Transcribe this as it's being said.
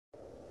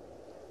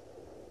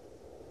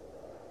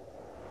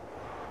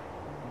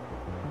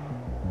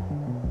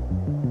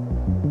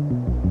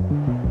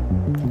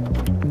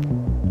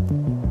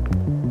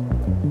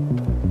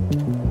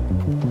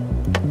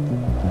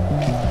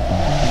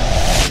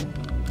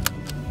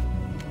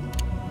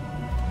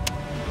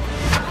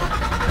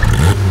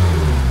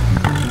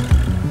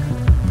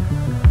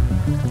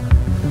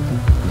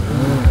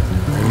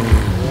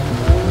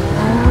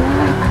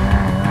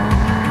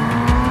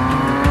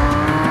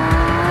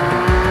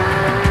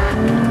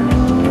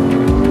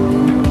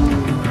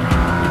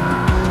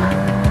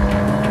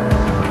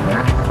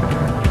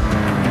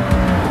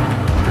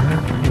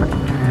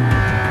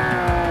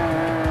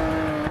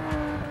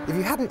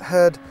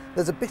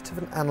there's a bit of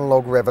an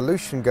analogue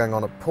revolution going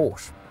on at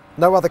Porsche.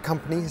 No other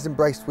company has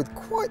embraced with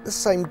quite the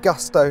same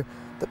gusto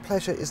that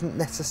pleasure isn't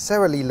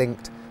necessarily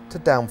linked to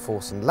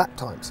downforce and lap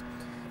times.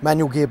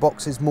 Manual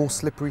gearboxes, more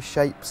slippery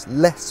shapes,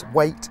 less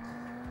weight,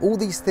 all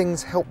these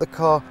things help the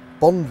car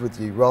bond with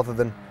you rather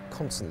than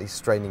constantly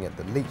straining at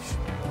the leash.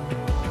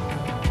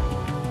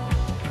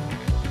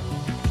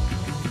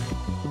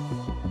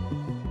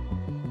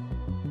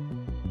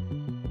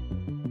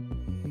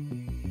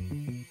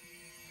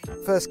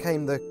 First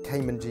came the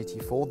Cayman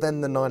GT4,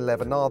 then the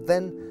 911R,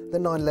 then the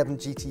 911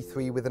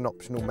 GT3 with an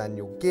optional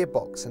manual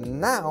gearbox,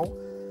 and now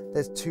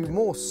there's two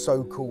more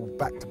so-called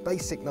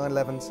back-to-basic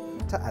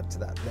 911s to add to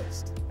that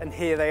list. And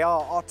here they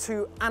are, our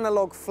two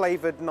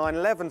analogue-flavoured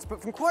 911s,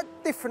 but from quite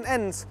different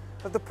ends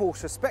of the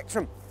Porsche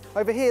spectrum.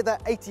 Over here,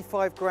 that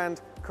 85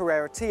 grand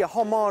Carrera T, a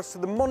homage to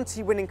the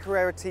Monty-winning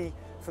Carrera T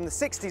from the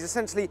 60s,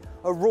 essentially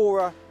a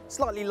rawer,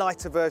 slightly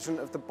lighter version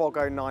of the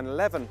Bogo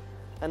 911.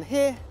 And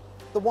here,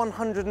 the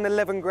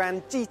 111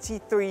 grand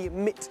GT3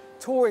 MIT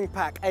Touring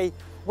Pack, a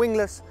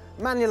wingless,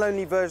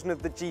 manual-only version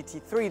of the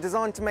GT3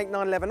 designed to make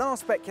 911R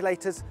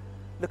speculators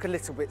look a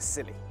little bit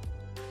silly.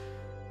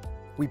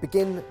 We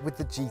begin with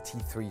the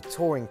GT3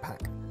 Touring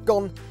Pack.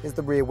 Gone is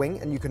the rear wing,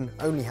 and you can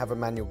only have a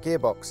manual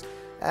gearbox,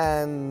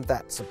 and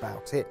that's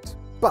about it.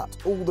 But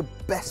all the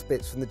best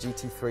bits from the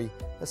GT3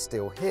 are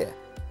still here.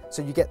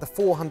 So you get the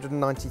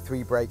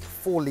 493 brake,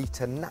 4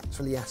 litre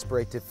naturally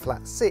aspirated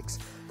flat 6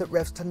 that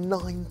revs to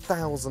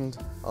 9,000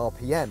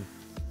 RPM,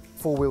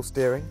 4-wheel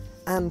steering,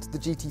 and the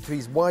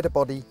GT3's wider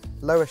body,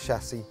 lower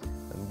chassis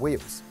and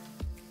wheels.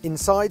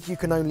 Inside you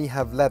can only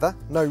have leather,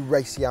 no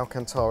racy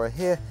Alcantara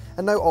here,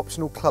 and no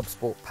optional Club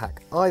Sport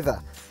pack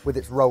either, with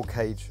its roll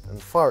cage and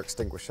fire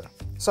extinguisher.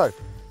 So,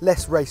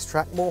 less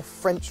racetrack, more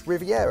French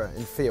Riviera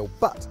in feel,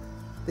 but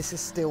this is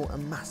still a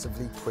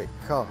massively quick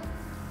car.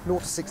 0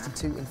 to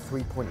 62 in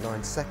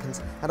 3.9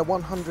 seconds and a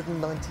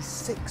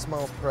 196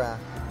 miles per hour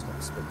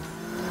top speed.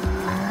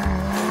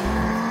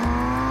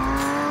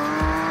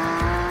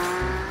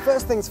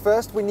 First things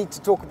first, we need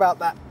to talk about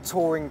that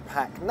Touring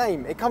Pack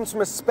name. It comes from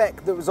a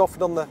spec that was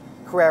offered on the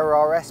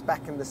Carrera RS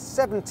back in the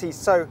 70s,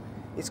 so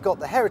it's got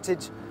the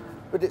heritage,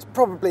 but it's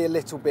probably a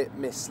little bit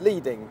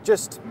misleading.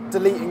 Just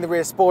deleting the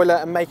rear spoiler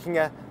and making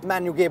a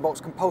manual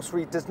gearbox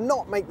compulsory does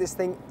not make this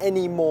thing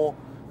any more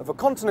of a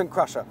continent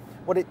crusher.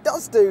 What it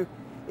does do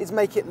is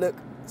make it look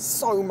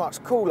so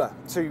much cooler,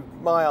 to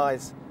my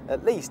eyes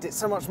at least. It's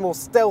so much more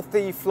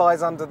stealthy,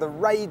 flies under the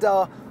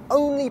radar.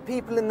 Only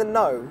people in the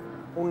know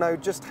will know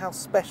just how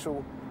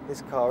special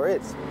this car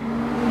is.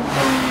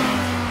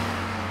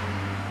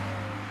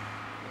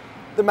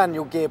 The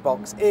manual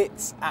gearbox,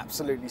 it's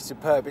absolutely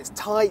superb. It's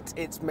tight,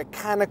 it's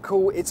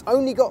mechanical, it's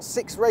only got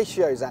 6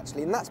 ratios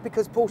actually, and that's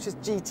because Porsche's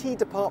GT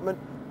department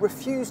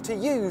refused to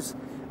use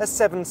a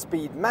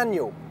 7-speed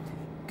manual.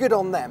 Good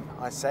on them,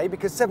 I say,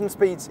 because 7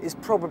 speeds is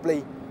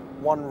probably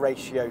 1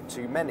 ratio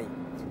too many.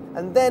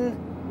 And then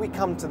we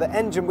come to the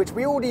engine, which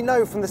we already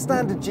know from the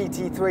standard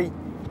GT3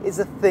 is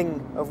a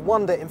thing of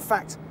wonder. In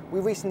fact, we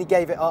recently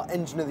gave it our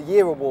Engine of the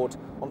Year award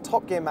on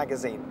Top Gear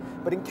magazine.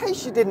 But in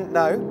case you didn't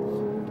know,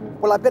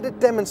 well, I better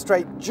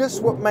demonstrate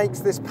just what makes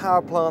this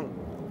power plant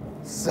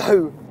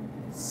so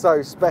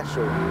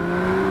special.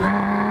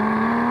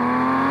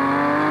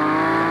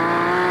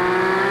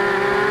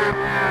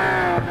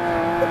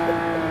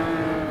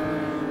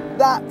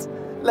 That,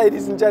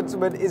 ladies and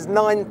gentlemen, is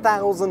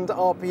 9,000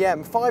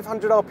 RPM,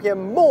 500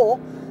 RPM more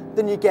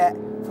than you get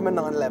from a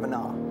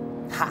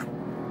 911R. Ha!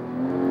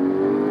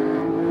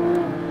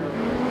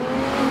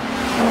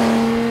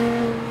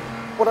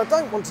 What I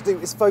don't want to do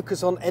is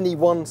focus on any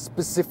one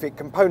specific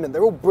component.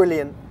 They're all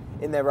brilliant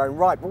in their own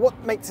right, but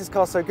what makes this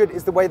car so good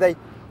is the way they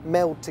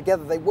meld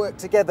together. They work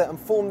together and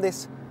form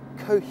this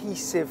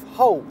cohesive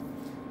whole.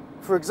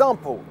 For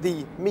example,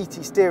 the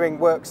meaty steering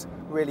works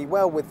really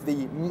well with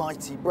the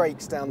mighty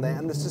brakes down there,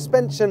 and the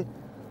suspension,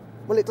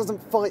 well, it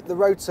doesn't fight the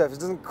road surface,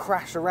 it doesn't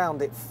crash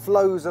around, it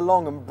flows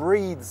along and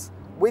breathes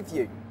with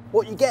you.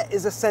 What you get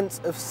is a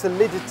sense of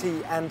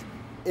solidity and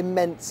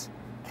immense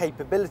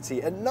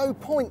capability. At no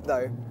point,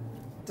 though,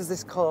 does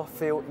this car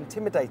feel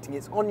intimidating.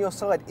 It's on your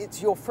side,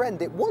 it's your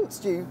friend, it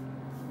wants you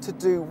to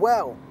do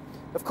well.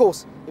 Of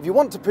course, if you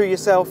want to poo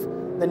yourself,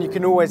 then you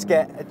can always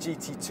get a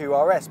GT2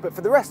 RS, but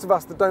for the rest of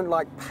us that don't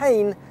like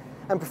pain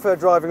and prefer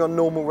driving on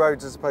normal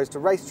roads as opposed to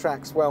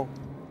racetracks, well,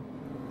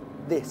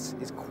 this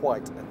is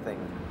quite a thing.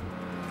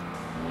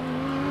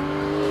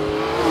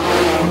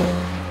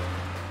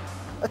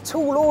 A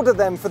tall order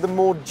then for the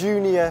more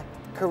junior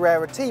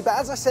Carrera T, but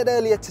as I said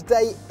earlier,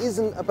 today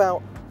isn't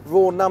about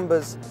raw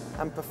numbers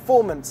and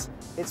performance,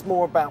 it's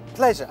more about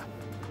pleasure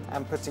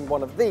and putting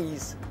one of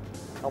these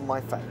on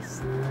my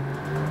face.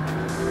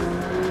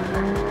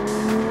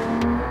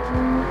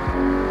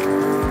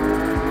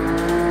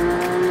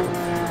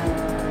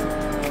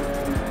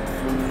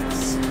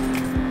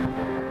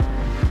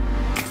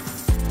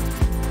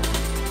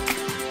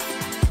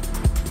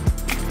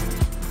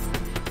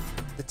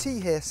 The T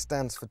here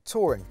stands for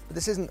touring, but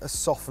this isn't a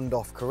softened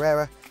off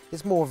Carrera,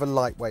 it's more of a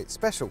lightweight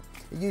special.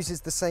 It uses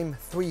the same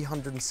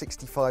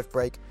 365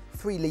 brake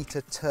 3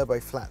 litre turbo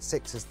flat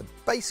 6 as the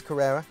base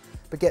Carrera,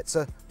 but gets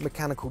a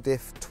mechanical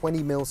diff,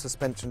 20mm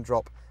suspension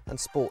drop and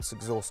sports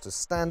exhaust as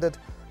standard,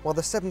 while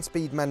the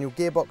 7-speed manual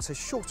gearbox has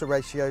shorter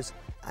ratios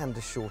and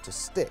a shorter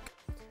stick.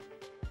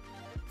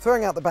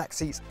 Throwing out the back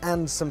seats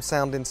and some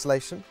sound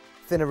insulation,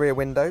 thinner rear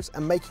windows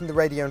and making the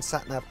radio and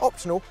sat-nav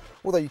optional,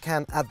 although you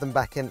can add them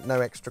back in at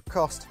no extra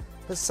cost,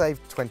 has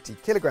saved 20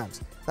 kilograms.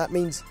 That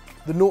means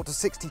the 0 to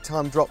 60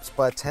 time drops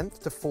by a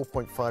tenth to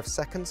 4.5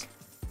 seconds,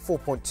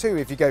 4.2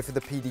 if you go for the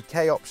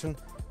PDK option,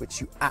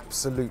 which you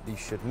absolutely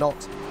should not,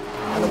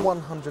 and a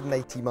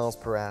 180 miles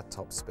per hour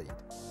top speed.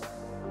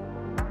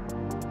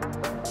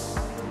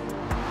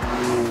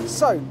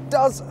 So,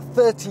 does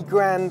 30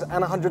 grand and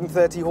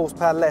 130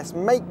 horsepower less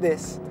make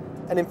this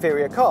an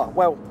inferior car?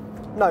 Well,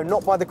 no,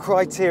 not by the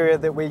criteria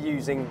that we're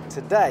using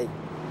today.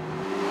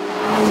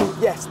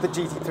 Yes, the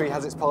GT3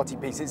 has its party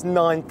piece, its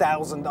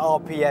 9,000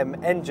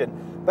 RPM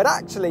engine, but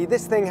actually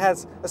this thing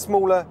has a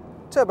smaller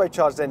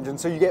turbocharged engine,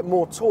 so you get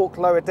more torque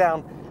lower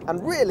down,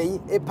 and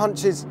really it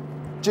punches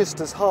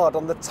just as hard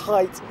on the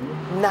tight,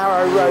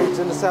 narrow roads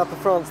in the south of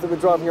France that we're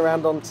driving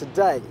around on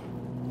today.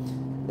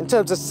 In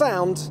terms of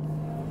sound,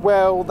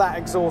 well, that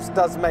exhaust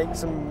does make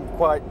some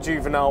quite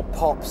juvenile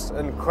pops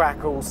and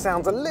crackles.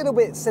 Sounds a little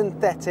bit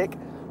synthetic,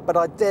 but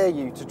I dare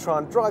you to try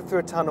and drive through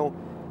a tunnel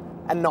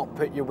and not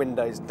put your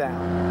windows down.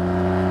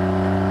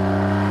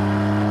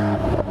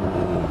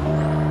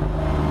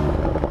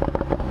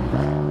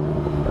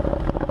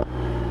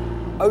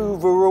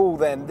 Overall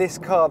then, this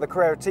car, the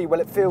Carrera T, well,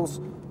 it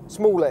feels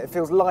smaller, it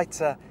feels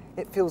lighter,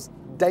 it feels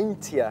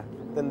daintier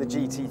than the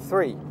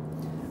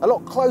GT3. A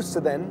lot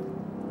closer then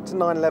to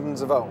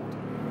 911s of old.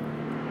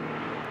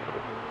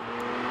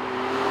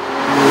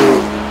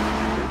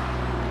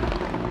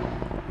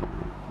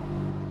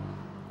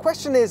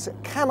 Question is,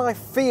 can I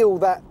feel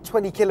that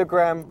 20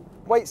 kilogram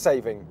weight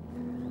saving?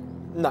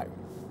 No.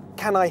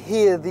 Can I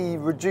hear the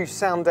reduced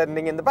sound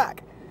deadening in the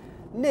back?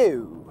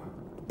 No.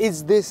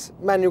 Is this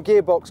manual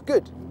gearbox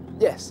good?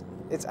 Yes,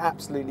 it's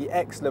absolutely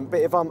excellent,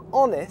 but if I'm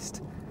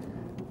honest,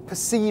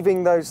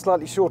 perceiving those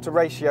slightly shorter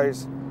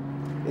ratios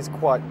is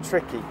quite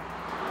tricky.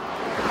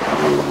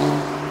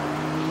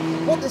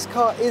 What this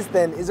car is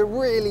then is a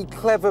really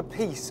clever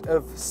piece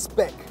of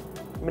spec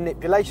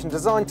manipulation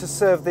designed to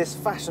serve this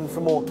fashion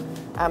for more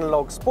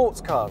analog sports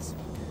cars.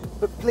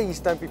 But please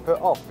don't be put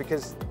off,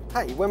 because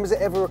hey, when was it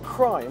ever a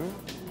crime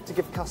to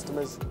give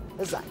customers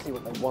exactly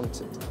what they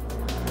wanted?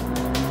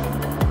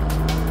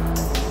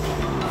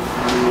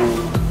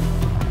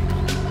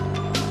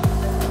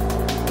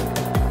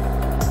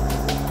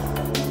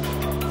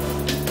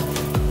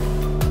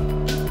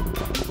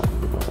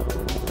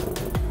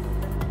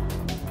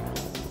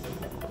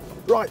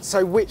 Right,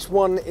 so which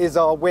one is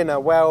our winner?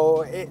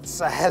 Well, it's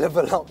a hell of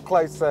a lot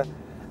closer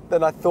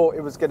than I thought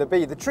it was going to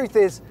be. The truth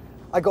is,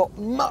 I got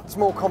much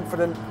more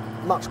confident,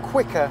 much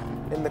quicker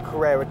in the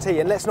Carrera T.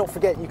 And let's not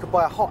forget, you could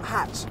buy a hot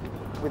hatch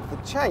with the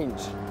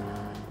change.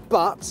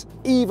 But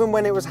even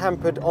when it was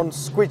hampered on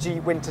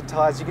squidgy winter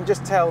tyres, you can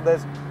just tell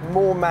there's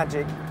more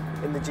magic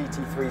in the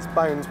GT3's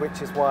bones,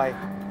 which is why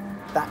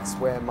that's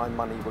where my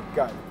money would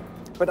go.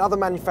 But other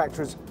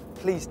manufacturers,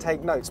 please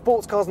take note.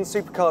 Sports cars and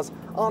supercars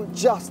aren't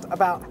just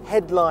about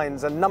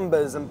headlines and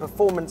numbers and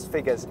performance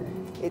figures.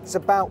 It's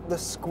about the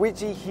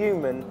squidgy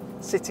human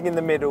sitting in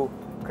the middle,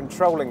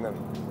 controlling them.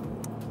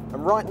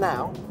 And right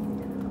now,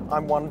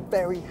 I'm one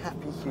very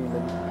happy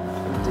human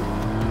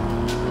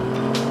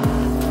indeed.